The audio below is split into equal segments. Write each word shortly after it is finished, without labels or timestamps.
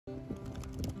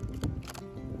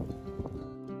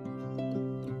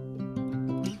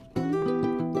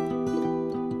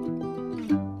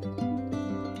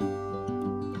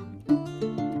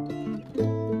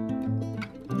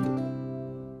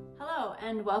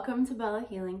welcome to Bella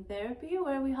Healing Therapy,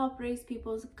 where we help raise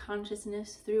people's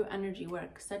consciousness through energy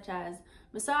work, such as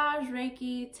massage,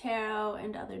 Reiki, tarot,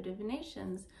 and other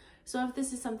divinations. So if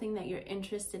this is something that you're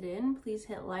interested in, please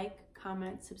hit like,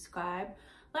 comment, subscribe.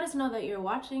 Let us know that you're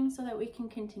watching so that we can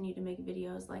continue to make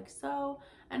videos like so.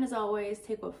 And as always,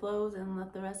 take what flows and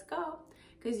let the rest go,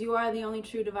 because you are the only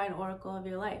true divine oracle of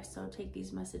your life. So take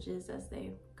these messages as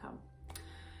they come.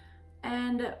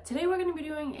 And today we're going to be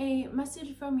doing a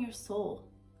message from your soul.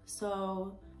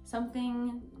 So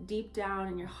something deep down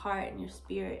in your heart and your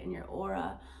spirit and your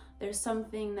aura, there's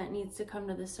something that needs to come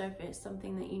to the surface,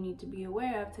 something that you need to be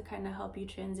aware of to kind of help you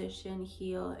transition,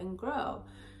 heal, and grow.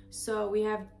 So we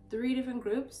have 3 different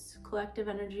groups, collective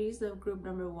energies of group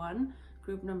number 1,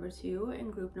 group number 2,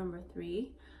 and group number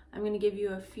 3. I'm going to give you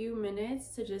a few minutes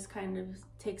to just kind of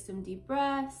take some deep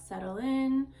breaths, settle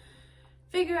in,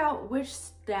 figure out which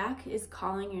stack is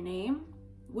calling your name,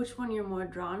 which one you're more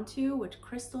drawn to, which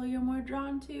crystal you're more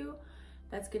drawn to.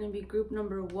 That's going to be group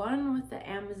number 1 with the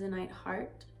Amazonite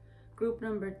heart, group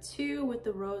number 2 with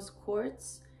the rose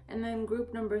quartz, and then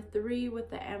group number 3 with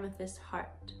the amethyst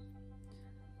heart.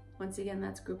 Once again,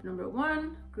 that's group number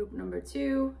 1, group number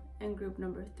 2, and group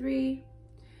number 3.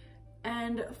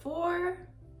 And for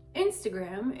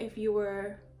Instagram, if you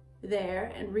were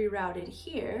there and rerouted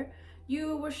here,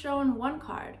 you were shown 1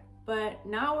 card, but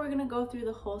now we're going to go through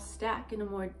the whole stack in a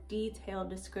more detailed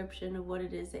description of what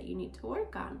it is that you need to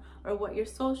work on or what your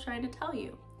soul's trying to tell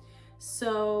you.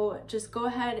 So just go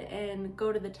ahead and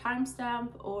go to the timestamp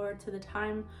or to the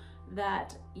time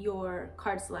that your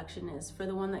card selection is for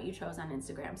the one that you chose on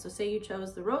Instagram. So say you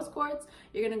chose the rose quartz,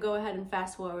 you're going to go ahead and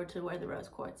fast forward to where the rose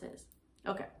quartz is.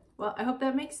 Okay, well, I hope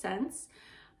that makes sense.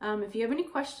 If you have any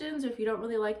questions or if you don't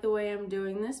really like the way I'm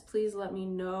doing this, please let me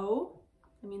know.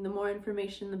 I mean, the more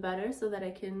information, the better, so that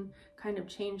I can kind of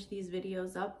change these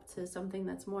videos up to something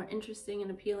that's more interesting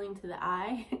and appealing to the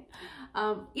eye.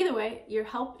 Either way, your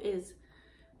help is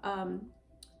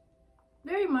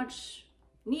very much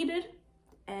needed,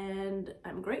 and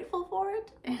I'm grateful for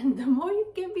it. And the more you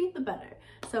give me, the better.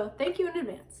 So thank you in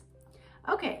advance.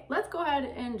 Okay, let's go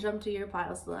ahead and jump to your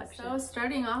pile selection. So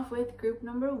starting off with group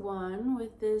number 1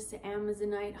 with this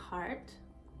Amazonite heart,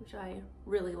 which I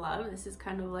really love. This is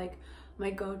kind of like my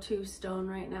go-to stone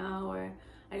right now, or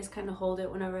I just kind of hold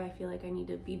it whenever I feel like I need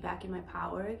to be back in my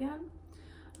power again.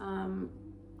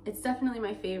 It's definitely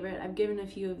my favorite. I've given a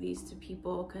few of these to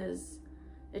people because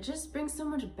it just brings so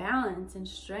much balance and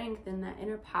strength and that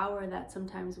inner power that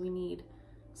sometimes we need.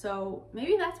 So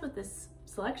maybe that's what this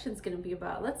selection is going to be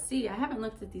about. Let's see. I haven't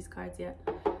looked at these cards yet.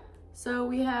 So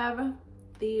we have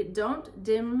the Don't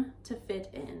Dim to Fit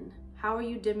In. How are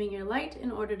you dimming your light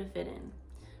in order to fit in?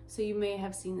 So you may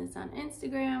have seen this on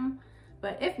Instagram,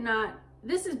 but if not,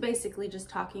 this is basically just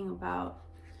talking about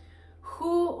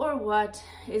who or what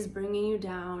is bringing you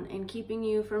down and keeping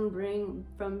you from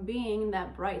being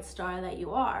that bright star that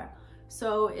you are.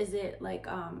 So is it like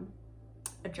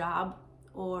a job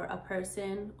or a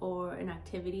person or an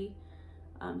activity,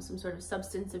 some sort of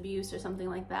substance abuse or something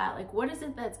like that? Like, what is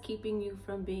it that's keeping you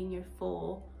from being your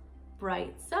full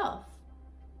bright self?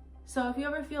 So if you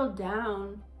ever feel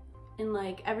down and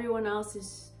like everyone else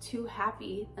is too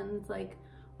happy, and it's like,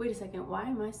 wait a second, why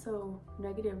am I so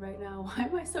negative right now? Why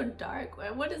am I so dark?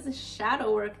 What is the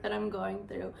shadow work that I'm going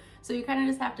through? So you kind of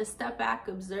just have to step back,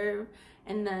 observe,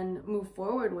 and then move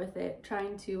forward with it,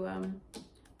 trying to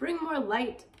bring more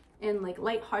light and like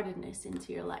lightheartedness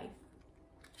into your life.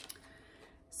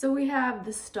 So we have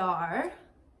the Star.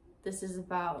 This is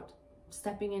about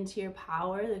stepping into your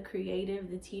power, the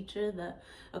creative, the teacher, the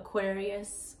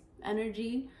Aquarius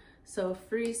energy. So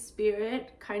free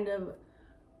spirit, kind of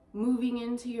moving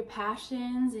into your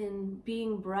passions and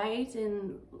being bright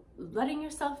and letting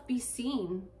yourself be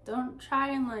seen. Don't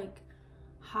try and like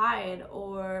hide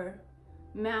or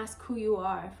mask who you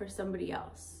are for somebody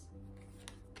else.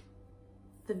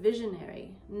 The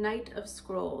Visionary, Knight of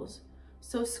Scrolls.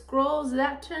 So scrolls,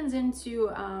 that turns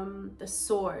into the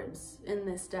swords in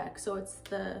this deck. So it's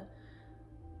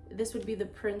this would be the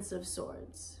Prince of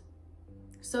Swords.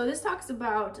 So this talks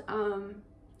about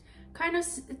kind of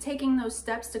taking those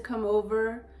steps to come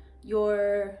over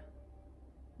your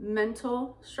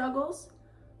mental struggles.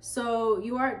 So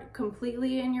you aren't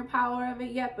completely in your power of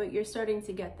it yet, but you're starting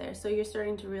to get there. So you're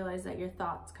starting to realize that your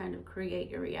thoughts kind of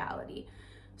create your reality.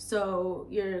 So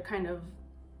you're kind of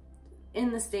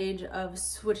in the stage of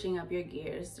switching up your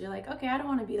gears. You're like, okay, I don't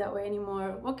want to be that way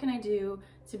anymore. What can I do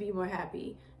to be more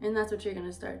happy? And that's what you're going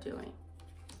to start doing.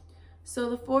 So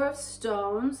the Four of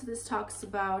Stones, this talks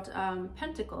about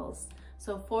pentacles.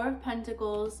 So 4 of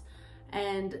Pentacles,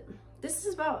 and this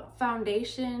is about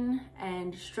foundation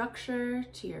and structure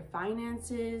to your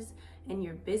finances and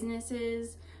your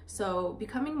businesses. So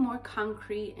becoming more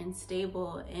concrete and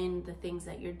stable in the things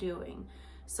that you're doing.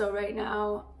 So right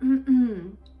now,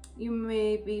 you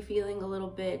may be feeling a little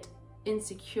bit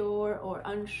insecure or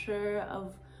unsure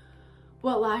of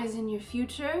what lies in your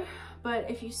future. But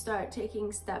if you start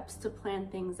taking steps to plan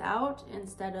things out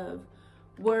instead of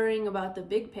worrying about the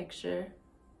big picture,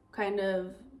 kind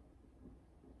of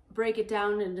break it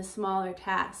down into smaller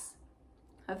tasks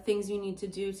of things you need to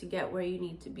do to get where you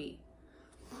need to be.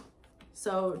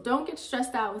 So don't get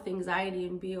stressed out with anxiety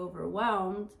and be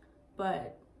overwhelmed,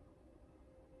 but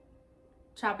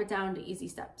chop it down to easy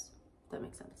steps, if that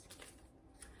makes sense.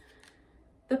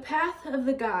 The path of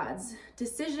the gods,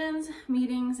 decisions,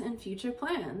 meetings, and future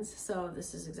plans. So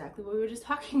this is exactly what we were just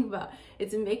talking about.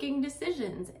 It's making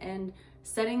decisions and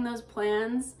setting those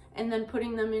plans and then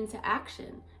putting them into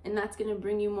action. And that's going to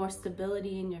bring you more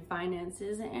stability in your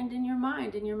finances and in your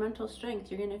mind and your mental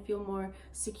strength. You're going to feel more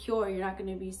secure. You're not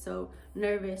going to be so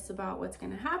nervous about what's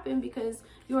going to happen because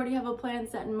you already have a plan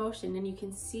set in motion and you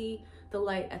can see the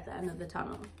light at the end of the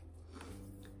tunnel.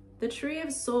 The Tree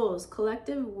of Souls,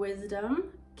 collective wisdom,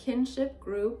 kinship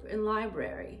group, and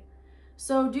library.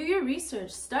 So do your research,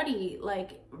 study.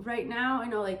 Like right now, I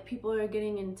know like people are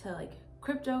getting into like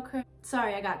cryptocurrency.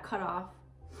 Sorry, I got cut off.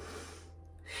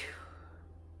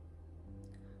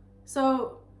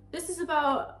 So this is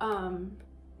about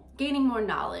gaining more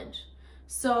knowledge.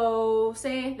 So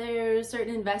say there's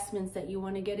certain investments that you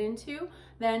want to get into,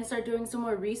 then start doing some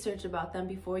more research about them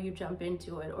before you jump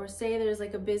into it. Or say there's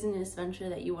like a business venture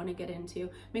that you want to get into,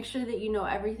 make sure that you know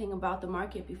everything about the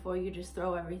market before you just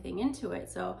throw everything into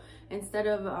it. So instead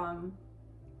of,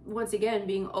 once again,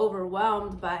 being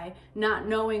overwhelmed by not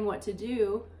knowing what to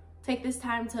do, take this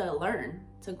time to learn,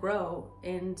 to grow,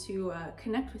 and to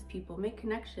connect with people, make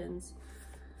connections.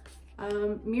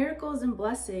 Miracles and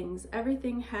blessings,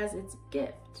 everything has its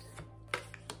gift.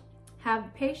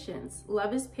 Have patience.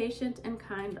 Love is patient and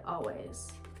kind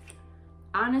always.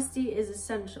 Honesty is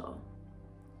essential.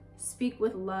 Speak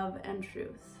with love and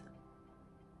truth.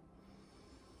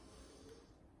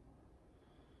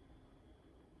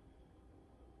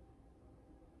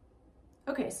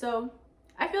 Okay, so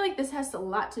I feel like this has a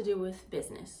lot to do with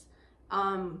business,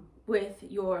 with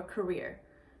your career.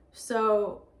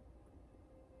 So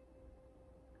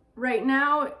right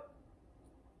now,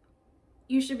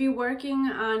 you should be working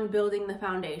on building the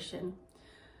foundation,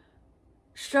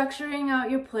 structuring out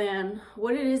your plan,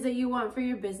 what it is that you want for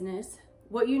your business,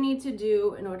 what you need to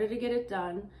do in order to get it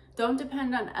done. Don't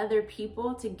depend on other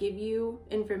people to give you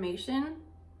information.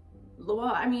 Well,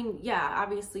 I mean, yeah,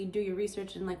 obviously do your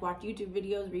research and like watch YouTube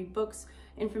videos, read books,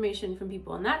 information from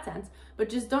people in that sense, but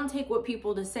just don't take what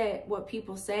people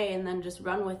say and then just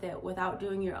run with it without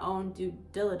doing your own due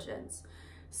diligence.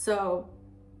 So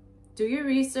do your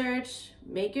research,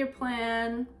 make your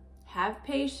plan, have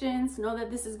patience, know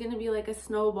that this is going to be like a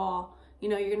snowball. You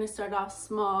know, you're going to start off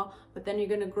small, but then you're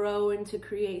going to grow and to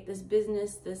create this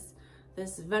business,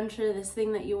 this venture, this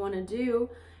thing that you want to do.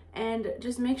 And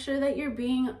just make sure that you're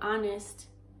being honest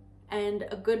and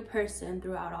a good person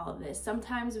throughout all of this.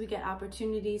 Sometimes we get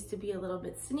opportunities to be a little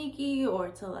bit sneaky or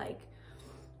to like,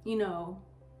 you know,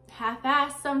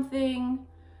 half-ass something,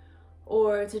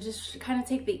 or to just kind of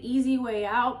take the easy way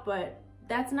out, but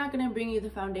that's not going to bring you the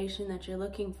foundation that you're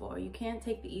looking for. You can't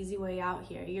take the easy way out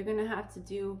here. You're going to have to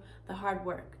do the hard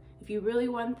work. If you really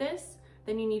want this,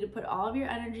 then you need to put all of your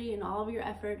energy and all of your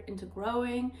effort into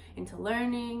growing, into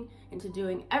learning, into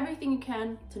doing everything you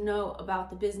can to know about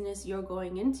the business you're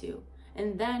going into.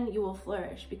 And then you will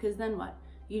flourish, because then what?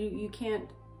 You can't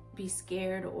be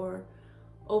scared or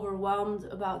overwhelmed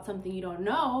about something you don't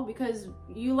know, because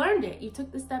you learned it. You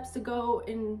took the steps to go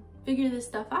and figure this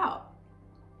stuff out.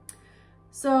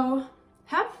 So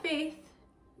have faith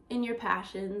in your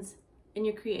passions, in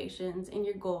your creations, in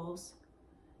your goals,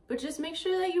 but just make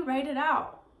sure that you write it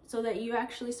out so that you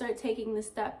actually start taking the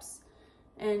steps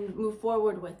and move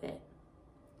forward with it.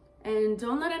 And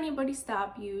don't let anybody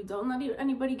stop you. Don't let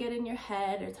anybody get in your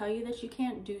head or tell you that you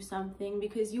can't do something,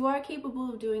 because you are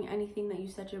capable of doing anything that you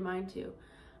set your mind to.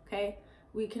 Okay,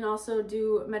 we can also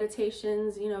do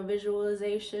meditations, you know,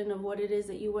 visualization of what it is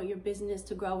that you want your business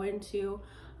to grow into.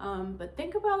 But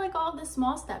think about like all the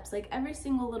small steps, like every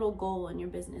single little goal in your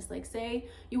business. Like say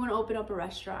you want to open up a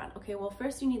restaurant. Okay, well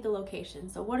first you need the location.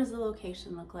 So what does the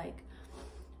location look like?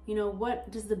 You know,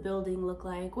 what does the building look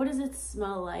like? What does it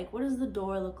smell like? What does the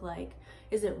door look like?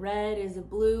 Is it red? Is it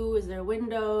blue? Is there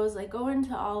windows? Like go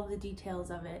into all of the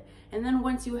details of it. And then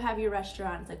once you have your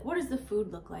restaurant, it's like, what does the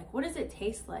food look like? What does it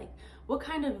taste like? What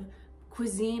kind of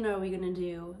cuisine are we gonna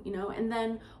do, you know? And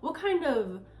then what kind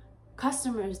of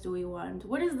customers do we want?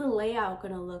 What is the layout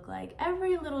gonna look like?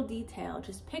 Every little detail,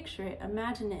 just picture it,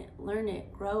 imagine it, learn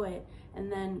it, grow it,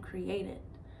 and then create it.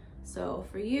 So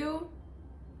for you,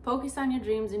 focus on your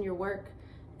dreams and your work,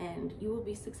 and you will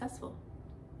be successful.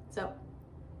 So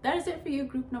that is it for you,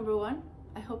 group number 1.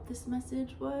 I hope this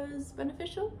message was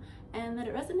beneficial and that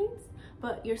it resonates,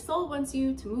 but your soul wants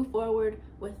you to move forward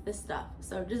with this stuff.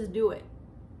 So just do it.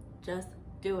 Just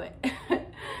do it.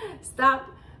 Stop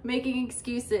making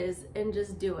excuses and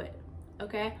just do it,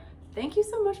 okay? Thank you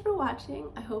so much for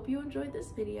watching. I hope you enjoyed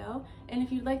this video. And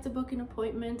if you'd like to book an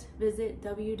appointment, visit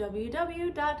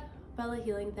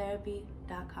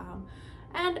www.bellahealingtherapy.com.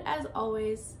 And as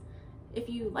always, if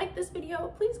you like this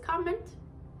video, please comment,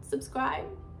 subscribe,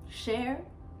 share,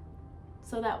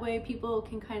 so that way people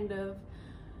can kind of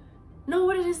know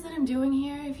what it is that I'm doing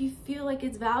here. If you feel like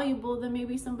it's valuable, then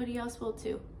maybe somebody else will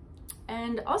too.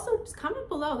 And also just comment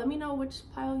below, let me know which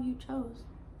pile you chose.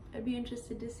 I'd be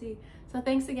interested to see. So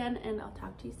thanks again, and I'll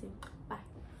talk to you soon. Bye.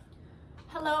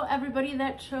 Hello everybody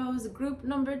that chose group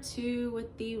number 2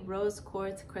 with the rose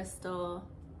quartz crystal.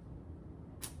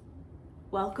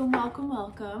 Welcome, welcome,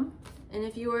 welcome. And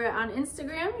if you were on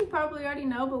Instagram, you probably already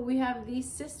know, but we have the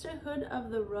Sisterhood of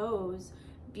the Rose,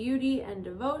 Beauty and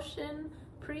Devotion,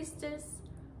 Priestess,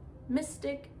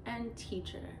 Mystic, and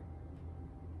Teacher.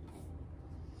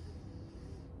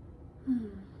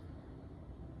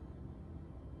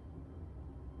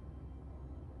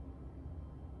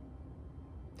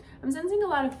 I'm sensing a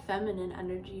lot of feminine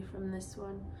energy from this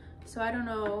one. So I don't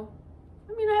know.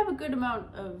 I mean, I have a good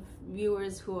amount of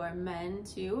viewers who are men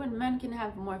too, and men can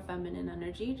have more feminine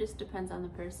energy, just depends on the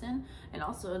person, and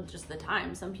also just the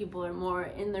time. Some people are more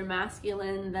in their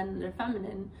masculine than their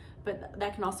feminine, but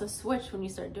that can also switch when you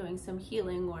start doing some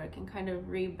healing work and kind of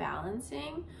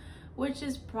rebalancing, which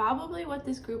is probably what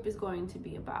this group is going to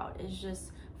be about, is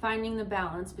just finding the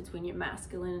balance between your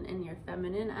masculine and your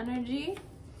feminine energy.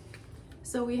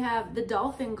 So we have the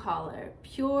Dolphin Caller,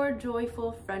 pure,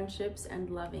 joyful friendships and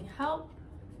loving help.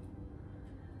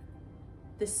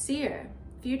 The Seer,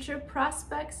 future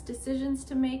prospects, decisions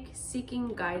to make, seeking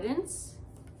guidance.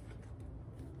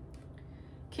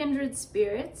 Kindred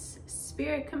Spirits,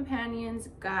 spirit companions,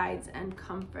 guides, and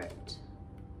comfort.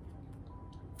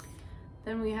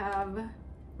 Then we have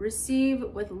Receive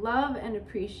with love and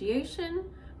appreciation.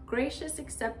 Gracious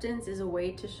acceptance is a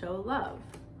way to show love.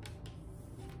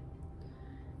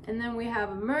 And then we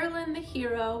have Merlin the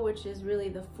Hero, which is really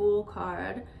the Fool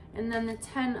card. And then the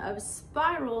 10 of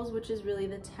Spirals, which is really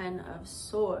the 10 of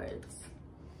Swords.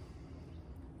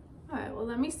 All right, well,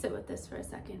 let me sit with this for a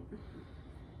second.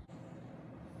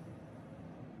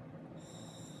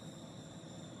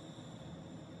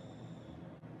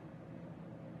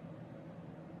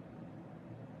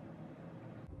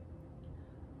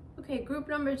 Okay, group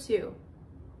number 2.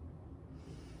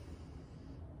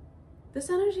 This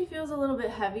energy feels a little bit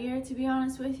heavier, to be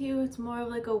honest with you. It's more of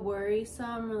like a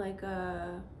worrisome, like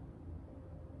a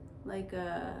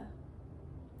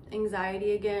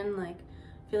anxiety again. Like,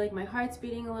 I feel like my heart's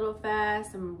beating a little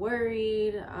fast. I'm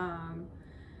worried.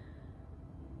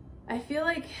 I feel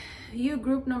like you,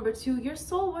 group number 2, your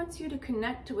soul wants you to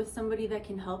connect with somebody that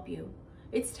can help you.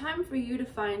 It's time for you to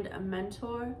find a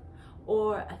mentor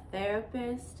or a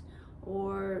therapist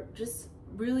or just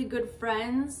really good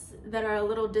friends that are a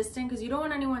little distant, because you don't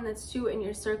want anyone that's too in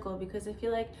your circle, because I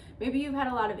feel like maybe you've had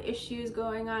a lot of issues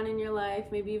going on in your life,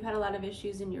 maybe you've had a lot of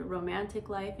issues in your romantic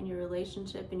life, in your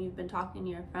relationship, and you've been talking to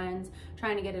your friends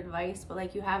trying to get advice, but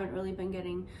like you haven't really been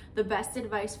getting the best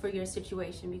advice for your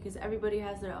situation, because everybody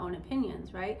has their own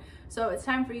opinions, right? So it's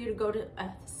time for you to go to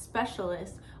a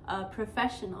specialist, a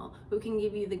professional who can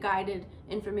give you the guided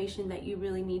information that you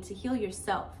really need to heal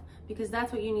yourself, because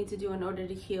that's what you need to do in order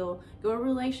to heal your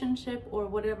relationship or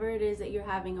whatever it is that you're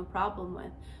having a problem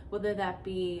with, whether that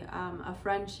be a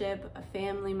friendship, a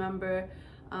family member,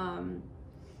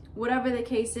 whatever the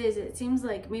case is. It seems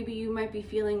like maybe you might be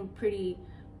feeling pretty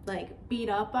like beat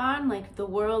up on, like the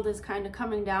world is kind of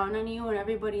coming down on you and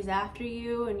everybody's after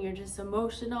you and you're just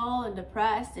emotional and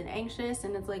depressed and anxious,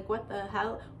 and it's like, what the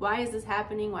hell, why is this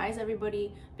happening, why is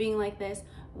everybody being like this,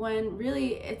 when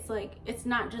really it's like, it's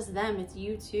not just them, it's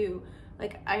you too.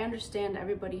 Like, I understand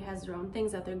everybody has their own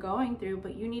things that they're going through,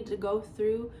 but you need to go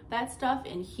through that stuff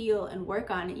and heal and work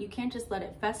on it. You can't just let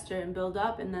it fester and build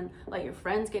up and then let your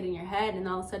friends get in your head, and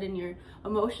all of a sudden your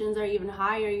emotions are even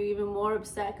higher, you're even more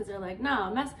upset because they're like,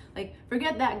 no, like,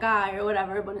 forget that guy or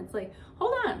whatever. But it's like,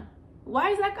 hold on, why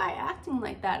is that guy acting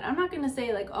like that? I'm not gonna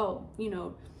say like, oh, you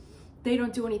know, they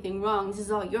don't do anything wrong, this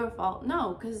is all your fault.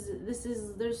 No, because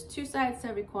there's two sides to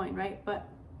every coin, right? But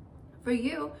For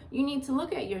you, you need to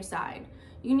look at your side.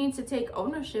 You need to take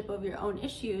ownership of your own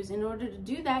issues. In order to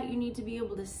do that, you need to be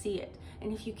able to see it.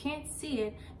 And if you can't see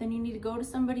it, then you need to go to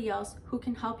somebody else who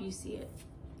can help you see it,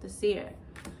 the seer.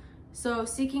 So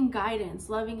seeking guidance,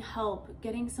 loving help,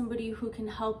 getting somebody who can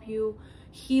help you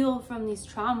heal from these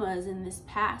traumas in this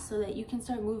past so that you can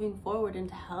start moving forward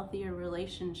into healthier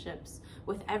relationships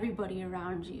with everybody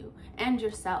around you and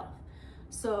yourself.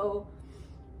 So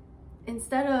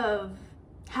instead of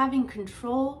having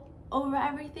control over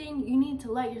everything, you need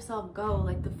to let yourself go,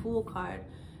 like the Fool card,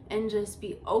 and just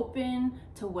be open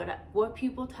to what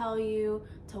people tell you,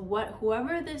 to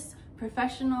whoever this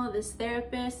professional, this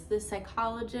therapist, this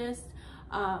psychologist,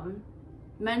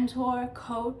 mentor,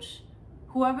 coach,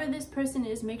 whoever this person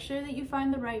is, make sure that you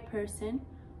find the right person.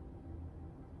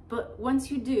 But once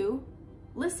you do,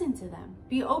 listen to them.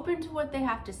 Be open to what they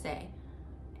have to say.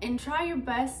 And try your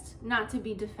best not to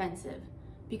be defensive,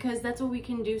 because that's what we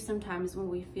can do sometimes when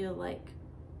we feel like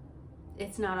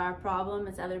it's not our problem,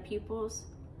 it's other people's.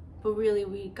 But really,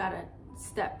 we gotta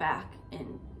step back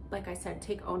and, like I said,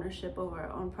 take ownership over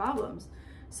our own problems.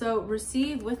 So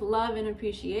receive with love and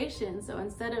appreciation. So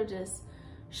instead of just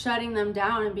shutting them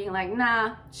down and being like,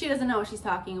 nah, she doesn't know what she's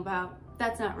talking about,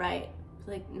 that's not right. It's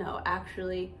like, no,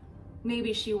 actually,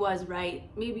 maybe she was right.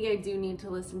 Maybe I do need to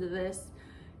listen to this,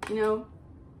 you know?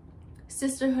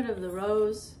 Sisterhood of the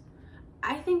Rose.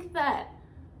 I think that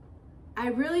I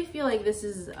really feel like this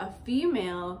is a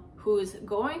female who's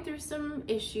going through some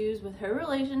issues with her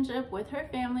relationship, with her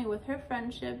family, with her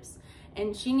friendships,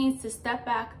 and she needs to step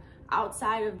back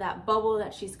outside of that bubble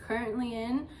that she's currently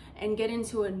in and get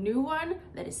into a new one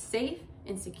that is safe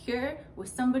and secure with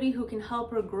somebody who can help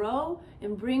her grow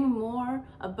and bring more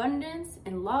abundance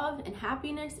and love and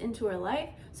happiness into her life,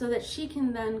 so that she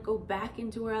can then go back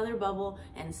into her other bubble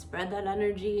and spread that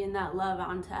energy and that love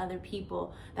onto other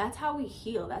people. That's how we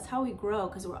heal. That's how we grow,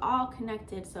 because we're all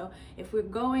connected. So if we're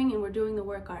going and we're doing the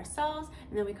work ourselves,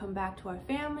 and then we come back to our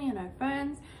family and our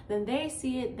friends, then they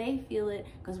see it, they feel it,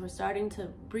 because we're starting to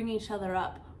bring each other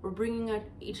up. We're bringing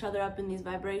each other up in these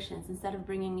vibrations instead of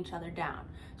bringing each other down,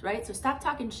 right? So stop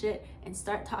talking shit and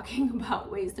start talking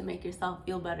about ways to make yourself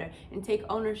feel better and take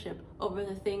ownership over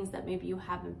the things that maybe you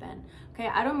haven't been, okay?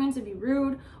 I don't mean to be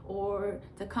rude or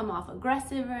to come off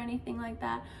aggressive or anything like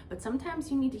that, but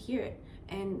sometimes you need to hear it.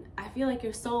 And I feel like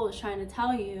your soul is trying to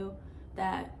tell you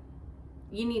that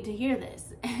you need to hear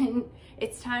this. And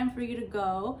it's time for you to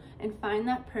go and find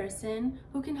that person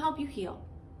who can help you heal.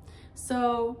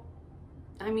 So,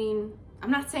 I mean, I'm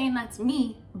not saying that's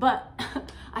me, but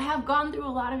I have gone through a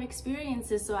lot of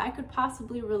experiences, so I could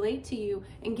possibly relate to you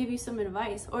and give you some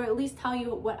advice, or at least tell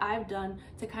you what I've done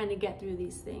to kind of get through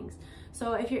these things.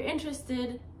 So if you're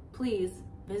interested, please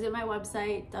visit my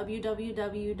website,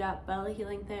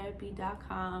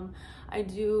 www.bellahealingtherapy.com. I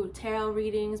do tarot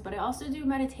readings, but I also do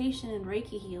meditation and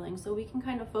Reiki healing, so we can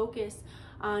kind of focus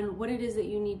on what it is that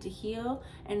you need to heal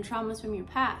and traumas from your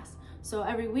past. So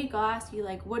every week I'll ask you,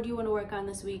 like, what do you want to work on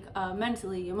this week?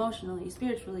 Mentally, emotionally,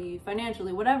 spiritually,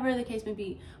 financially, whatever the case may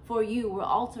be for you. We'll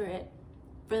alter it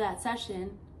for that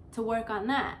session to work on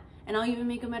that. And I'll even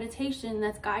make a meditation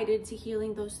that's guided to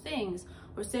healing those things.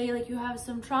 Or say like you have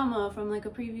some trauma from like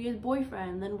a previous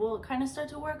boyfriend, then we'll kind of start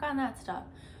to work on that stuff.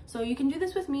 So you can do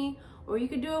this with me, or you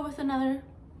could do it with another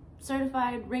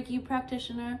certified Reiki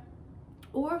practitioner,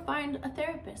 or find a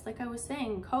therapist, like I was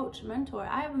saying, coach, mentor.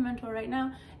 I have a mentor right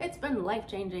now. It's been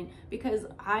life-changing, because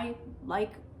I,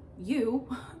 like you,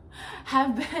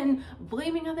 have been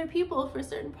blaming other people for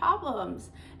certain problems.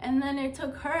 And then it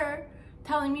took her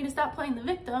telling me to stop playing the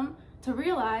victim to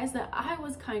realize that I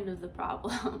was kind of the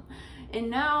problem. And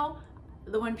now,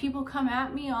 when people come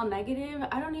at me all negative,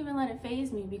 I don't even let it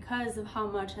faze me, because of how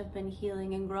much I've been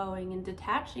healing and growing and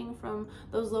detaching from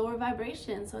those lower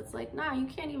vibrations. So it's like, nah, you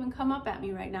can't even come up at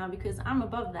me right now, because I'm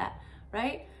above that,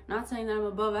 right? Not saying that I'm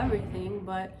above everything,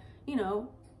 but you know,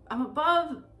 I'm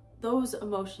above those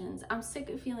emotions. I'm sick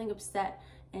of feeling upset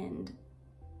and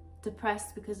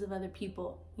depressed because of other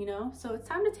people, you know? So it's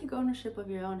time to take ownership of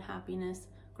your own happiness.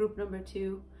 Group number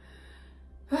 2.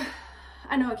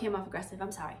 I know I came off aggressive,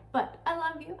 I'm sorry, but I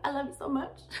love you so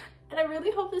much, and I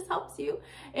really hope this helps you.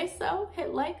 If so,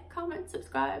 hit like, comment,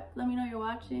 subscribe, let me know you're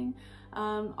watching.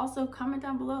 Also comment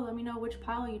down below, let me know which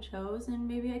pile you chose, and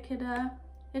maybe I could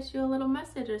hit you a little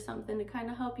message or something to kind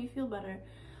of help you feel better.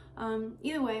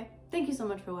 Either way, thank you so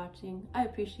much for watching. I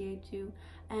appreciate you,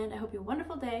 and I hope you have a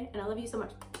wonderful day, and I love you so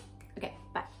much. Okay,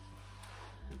 bye.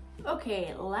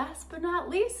 Okay, last but not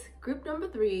least, group number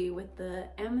 3 with the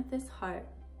amethyst heart.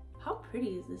 How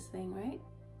pretty is this thing, right?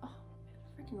 Oh,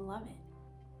 I freaking love it.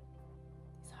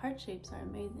 These heart shapes are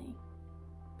amazing.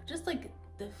 But just like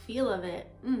the feel of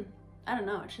it, I don't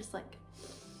know, it's just like,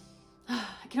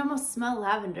 I can almost smell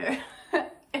lavender.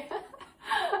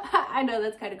 I know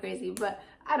that's kind of crazy, but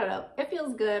I don't know. It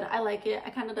feels good. I like it. I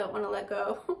kind of don't want to let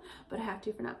go, but I have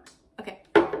to for now. Okay,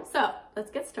 so let's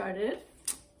get started.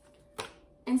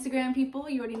 Instagram people,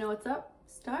 you already know what's up.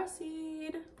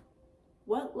 Starseed,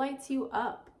 what lights you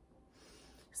up?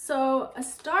 So a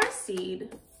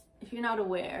starseed, if you're not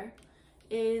aware,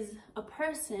 is a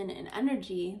person, an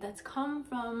energy that's come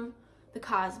from the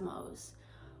cosmos,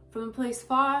 from a place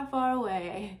far, far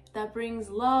away, that brings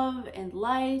love and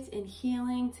light and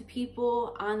healing to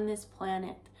people on this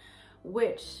planet,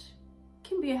 which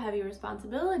can be a heavy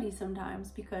responsibility sometimes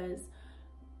because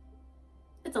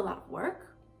it's a lot of work,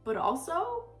 but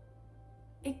also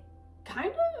it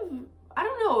kind of, I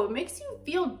don't know, it makes you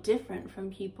feel different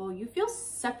from people. You feel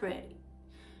separate.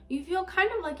 You feel kind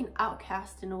of like an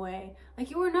outcast in a way. Like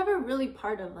you were never really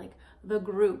part of like the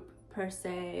group per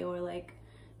se, or like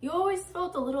you always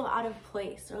felt a little out of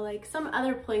place, or like some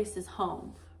other place is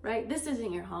home, right? This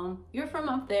isn't your home. You're from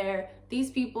up there.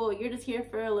 These people, you're just here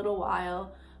for a little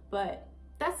while, but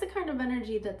that's the kind of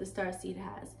energy that the starseed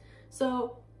has.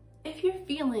 So if you're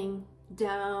feeling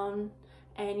down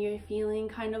and you're feeling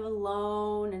kind of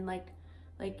alone and like,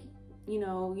 you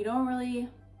know, you don't really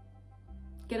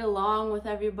get along with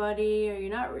everybody,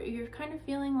 or you're kind of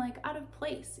feeling like out of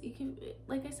place. You can,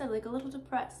 like I said, like a little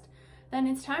depressed. Then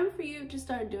it's time for you to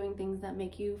start doing things that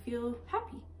make you feel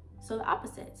happy. So the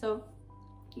opposite. So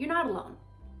you're not alone,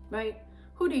 right?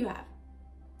 Who do you have?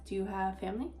 Do you have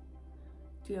family?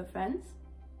 Do you have friends?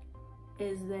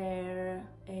 Is there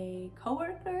a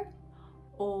coworker?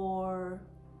 Or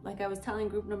like I was telling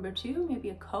group number 2, maybe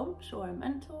a coach or a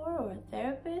mentor or a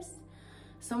therapist?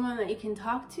 Someone that you can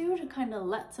talk to kind of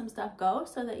let some stuff go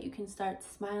so that you can start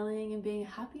smiling and being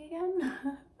happy again.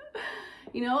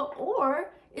 You know,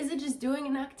 or is it just doing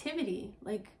an activity?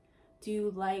 Like, do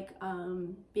you like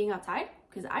being outside?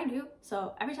 Because I do.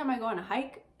 So every time I go on a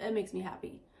hike, it makes me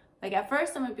happy. Like at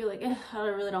first I might be like, I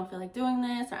really don't feel like doing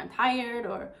this, or I'm tired,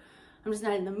 or I'm just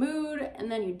not in the mood.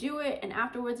 And then you do it, and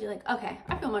afterwards you're like, okay,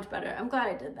 I feel much better. I'm glad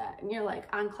I did that. And you're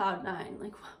like on cloud 9.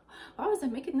 Like, why was I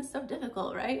making this so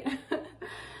difficult, right?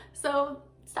 So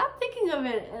stop thinking of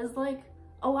it as like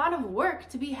a lot of work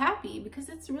to be happy, because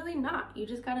it's really not. You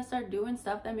just gotta start doing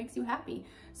stuff that makes you happy.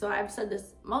 So I've said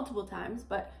this multiple times,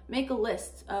 but make a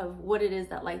list of what it is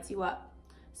that lights you up.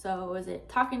 So is it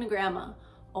talking to grandma,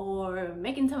 or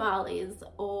making tamales,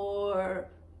 or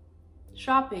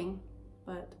shopping?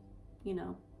 But you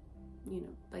know,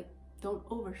 like don't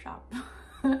overshop.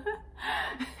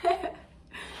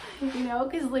 You know,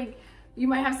 because like you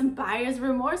might have some buyer's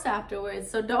remorse afterwards.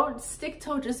 So don't stick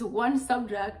to just one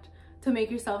subject to make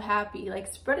yourself happy. Like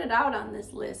spread it out on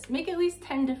this list. Make at least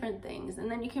 10 different things, and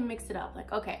then you can mix it up.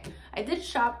 Like, okay, I did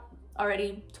shop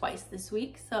already twice this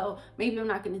week, so maybe I'm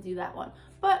not gonna do that one,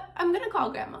 but I'm gonna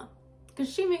call grandma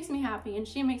because she makes me happy and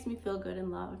she makes me feel good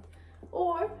and loved.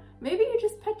 Or maybe you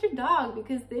just pet your dog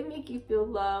because they make you feel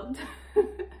loved.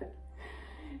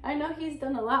 I know he's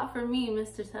done a lot for me,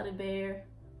 Mr. Teddy Bear.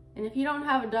 And if you don't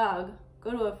have a dog,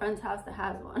 go to a friend's house that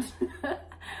has one.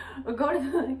 Or go to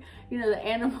the, you know, the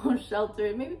animal shelter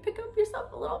and maybe pick up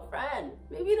yourself a little friend.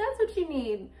 Maybe that's what you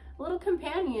need, a little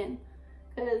companion,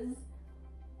 because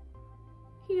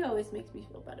he always makes me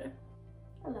feel better.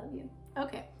 I love you.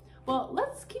 Okay, well,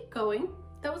 let's keep going.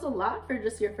 That was a lot for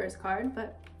just your first card,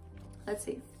 but let's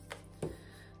see.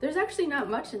 There's actually not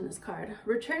much in this card.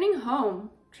 Returning home,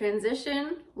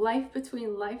 transition, life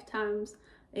between lifetimes,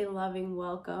 a loving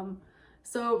welcome.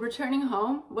 So returning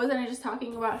home, wasn't I just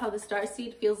talking about how the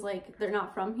starseed feels like they're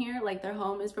not from here, like their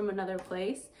home is from another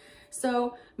place?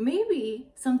 So maybe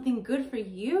something good for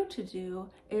you to do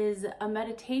is a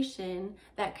meditation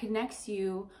that connects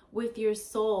you with your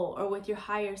soul or with your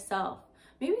higher self.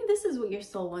 Maybe this is what your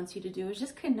soul wants you to do, is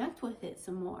just connect with it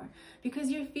some more because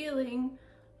you're feeling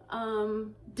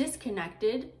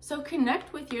disconnected. So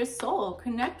connect with your soul,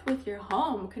 connect with your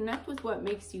home, connect with what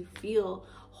makes you feel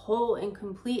whole and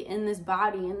complete in this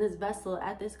body, in this vessel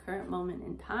at this current moment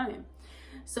in time.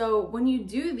 So when you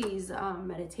do these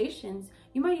meditations,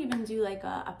 you might even do like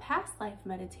a past life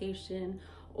meditation,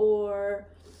 or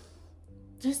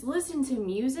just listen to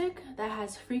music that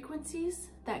has frequencies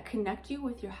that connect you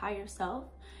with your higher self,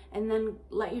 and then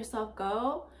let yourself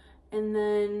go, and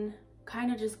then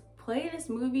kind of just play this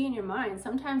movie in your mind.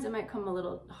 Sometimes it might come a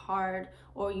little hard,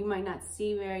 or you might not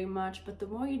see very much, but the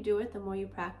more you do it, the more you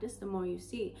practice, the more you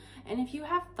see. And if you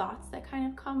have thoughts that kind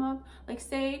of come up, like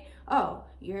say, oh,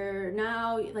 you're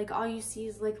now, like all you see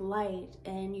is like light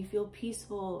and you feel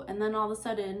peaceful, and then all of a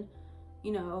sudden,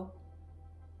 you know,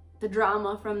 the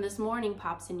drama from this morning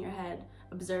pops in your head.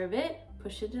 Observe it,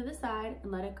 push it to the side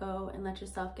and let it go and let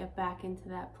yourself get back into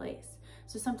that place.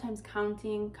 So sometimes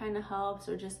counting kind of helps,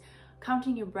 or just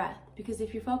counting your breath, because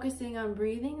if you're focusing on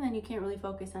breathing, then you can't really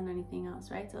focus on anything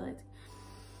else, right? So let's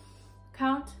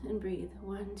count and breathe.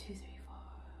 1, 2, 3, 4.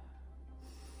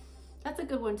 That's a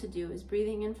good one to do, is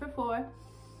breathing in for 4,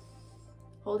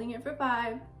 holding it for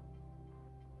 5,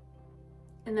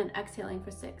 and then exhaling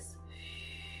for 6.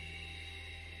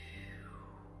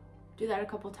 Do that a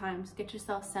couple times, get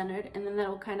yourself centered, and then that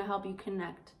will kind of help you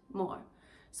connect more.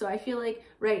 So I feel like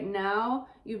right now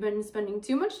you've been spending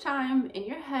too much time in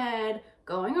your head,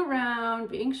 going around,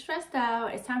 being stressed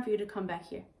out. It's time for you to come back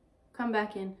here. Come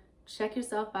back in, check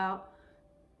yourself out,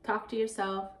 talk to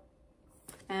yourself,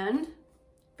 and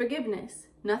forgiveness.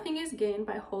 Nothing is gained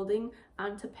by holding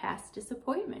on to past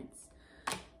disappointments.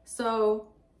 So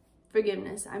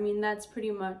forgiveness, I mean, that's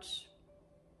pretty much,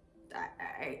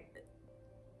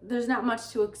 there's not much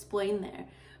to explain there,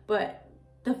 but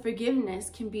the forgiveness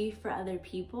can be for other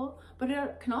people, but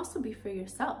it can also be for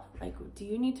yourself. Like, do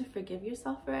you need to forgive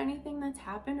yourself for anything that's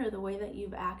happened, or the way that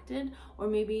you've acted? Or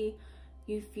maybe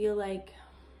you feel like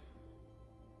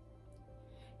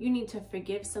you need to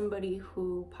forgive somebody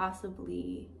who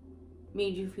possibly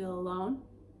made you feel alone.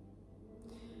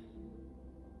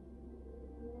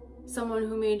 Someone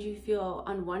who made you feel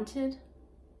unwanted.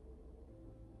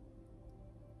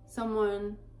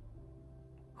 Someone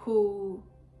who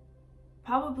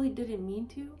probably didn't mean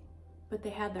to, but they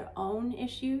had their own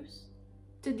issues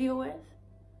to deal with.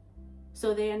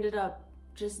 So they ended up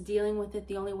just dealing with it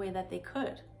the only way that they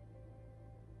could.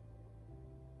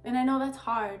 And I know that's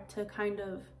hard to kind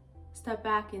of step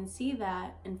back and see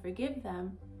that and forgive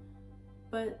them,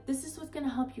 but this is what's going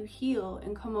to help you heal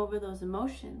and come over those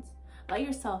emotions. Let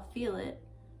yourself feel it,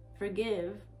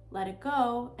 forgive, let it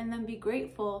go, and then be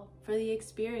grateful for the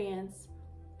experience,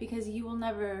 because you will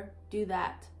never do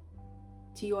that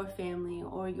to your family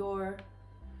or your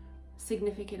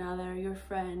significant other, your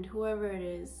friend, whoever it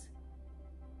is,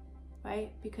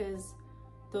 right? Because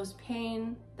those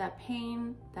pain, that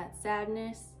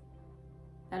sadness,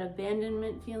 that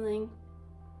abandonment feeling,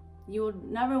 you will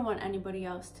never want anybody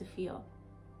else to feel.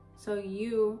 So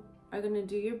you are going to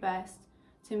do your best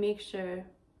to make sure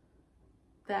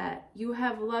that you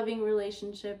have loving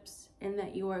relationships, and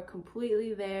that you are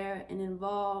completely there and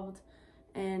involved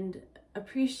and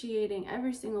appreciating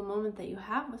every single moment that you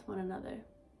have with one another.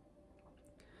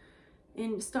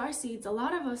 In Starseeds, a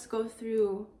lot of us go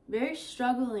through very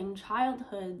struggling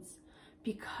childhoods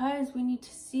because we need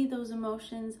to see those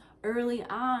emotions early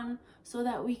on so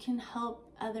that we can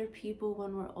help other people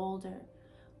when we're older.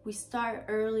 We start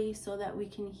early so that we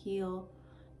can heal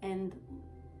and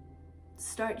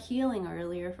start healing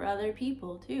earlier for other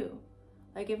people too.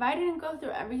 Like, if I didn't go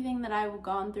through everything that I've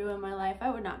gone through in my life, I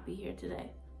would not be here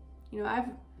today. You know,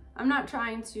 I'm not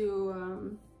trying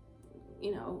to,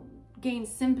 gain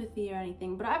sympathy or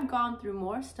anything, but I've gone through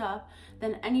more stuff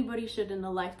than anybody should in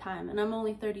a lifetime, and I'm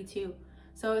only 32.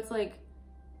 So it's like,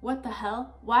 what the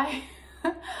hell? Why?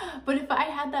 But if I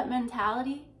had that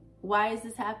mentality, why is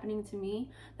this happening to me?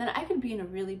 Then I could be in a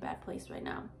really bad place right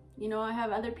now. You know, I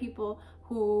have other people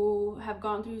who have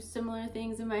gone through similar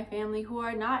things in my family who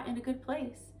are not in a good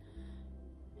place.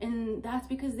 And that's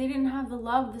because they didn't have the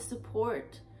love, the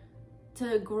support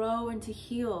to grow and to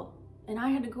heal. And I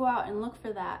had to go out and look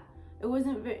for that. It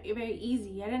wasn't very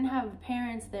easy. I didn't have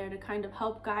parents there to kind of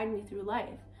help guide me through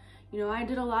life. You know, I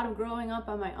did a lot of growing up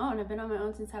on my own. I've been on my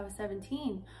own since I was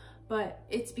 17. But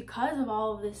it's because of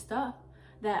all of this stuff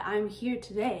that I'm here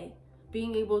today,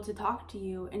 being able to talk to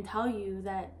you and tell you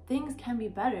that things can be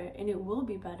better, and it will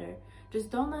be better.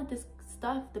 Just don't let this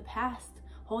stuff, the past,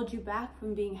 hold you back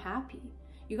from being happy.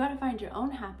 You got to find your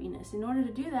own happiness. In order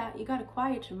to do that, you got to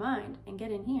quiet your mind and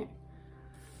get in here.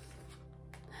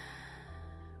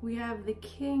 We have the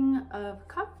King of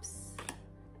Cups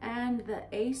and the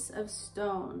Ace of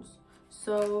Stones.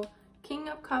 So King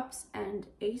of Cups and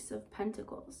Ace of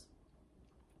Pentacles.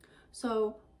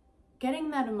 So getting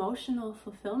that emotional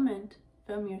fulfillment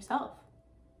from yourself,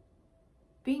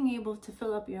 being able to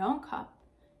fill up your own cup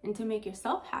and to make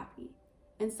yourself happy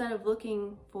instead of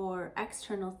looking for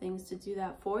external things to do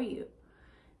that for you.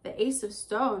 The Ace of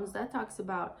Stones, that talks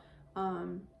about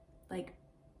like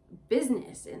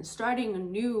business and starting a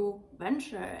new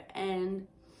venture, and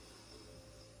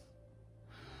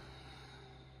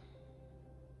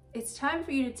it's time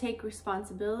for you to take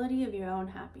responsibility of your own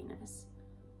happiness.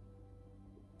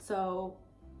 So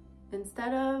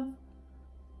instead of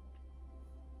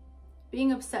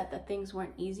being upset that things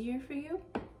weren't easier for you,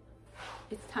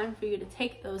 it's time for you to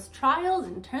take those trials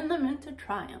and turn them into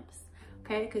triumphs,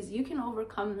 okay? Because you can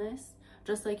overcome this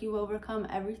just like you overcome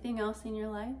everything else in your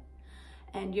life.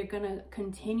 and you're gonna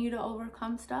continue to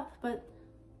overcome stuff, but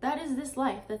that is this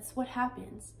life. That's what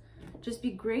happens. Just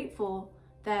be grateful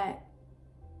that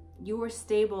you are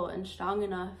stable and strong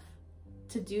enough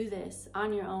to do this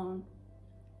on your own,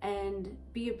 and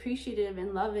be appreciative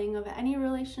and loving of any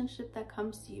relationship that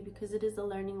comes to you, because it is a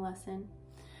learning lesson.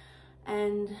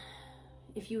 And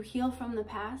if you heal from the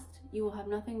past, you will have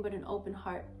nothing but an open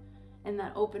heart, and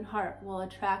that open heart will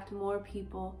attract more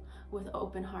people with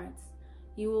open hearts.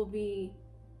 You will be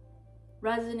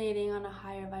resonating on a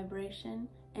higher vibration,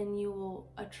 and you will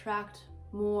attract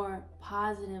more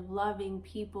positive, loving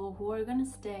people who are going to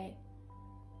stay.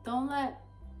 Don't let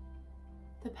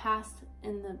the past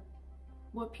and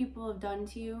what people have done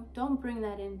to you, don't bring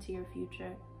that into your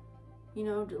future. You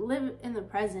know, live in the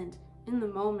present, in the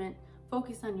moment.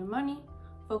 Focus on your money,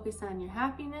 focus on your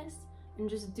happiness, and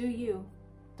just do you.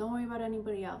 Don't worry about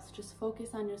anybody else. Just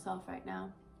focus on yourself right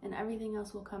now, and everything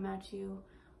else will come at you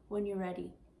when you're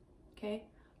ready. Okay?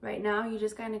 Right now, you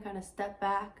just kind of step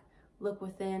back, look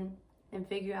within, and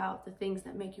figure out the things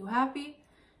that make you happy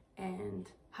and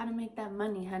how to make that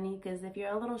money, honey. Because if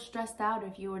you're a little stressed out,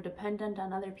 if you were dependent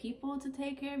on other people to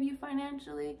take care of you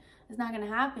financially, it's not going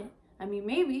to happen. I mean,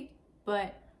 maybe,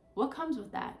 but what comes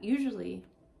with that? Usually,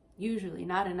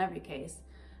 not in every case,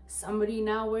 somebody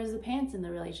now wears the pants in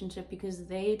the relationship because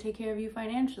they take care of you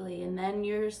financially, and then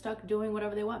you're stuck doing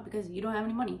whatever they want because you don't have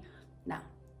any money. No,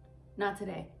 not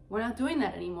today. We're not doing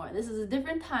that anymore. This is a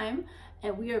different time,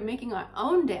 and we are making our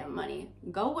own damn money.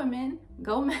 Go women,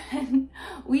 go men.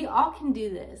 We all can do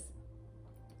this.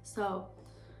 So,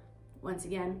 once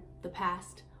again, the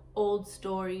past, old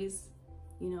stories,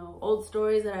 old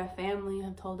stories that our family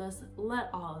have told us, let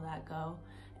all of that go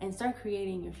and start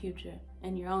creating your future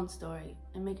and your own story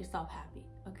and make yourself happy,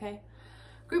 okay?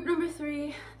 Group number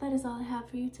 3, that is all I have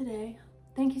for you today.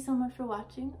 Thank you so much for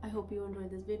watching. I hope you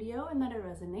enjoyed this video and that it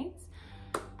resonates.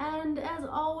 And as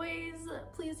always,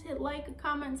 please hit like,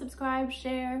 comment, subscribe,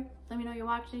 share. Let me know you're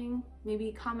watching.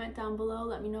 Maybe comment down below.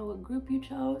 Let me know what group you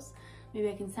chose. Maybe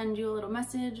I can send you a little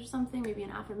message or something, maybe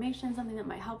an affirmation, something that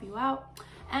might help you out.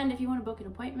 And if you want to book an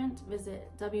appointment, visit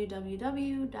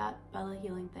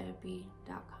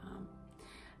www.bellahealingtherapy.com.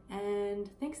 And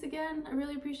thanks again. I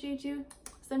really appreciate you.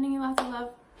 Sending you lots of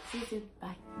love. See you soon.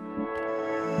 Bye.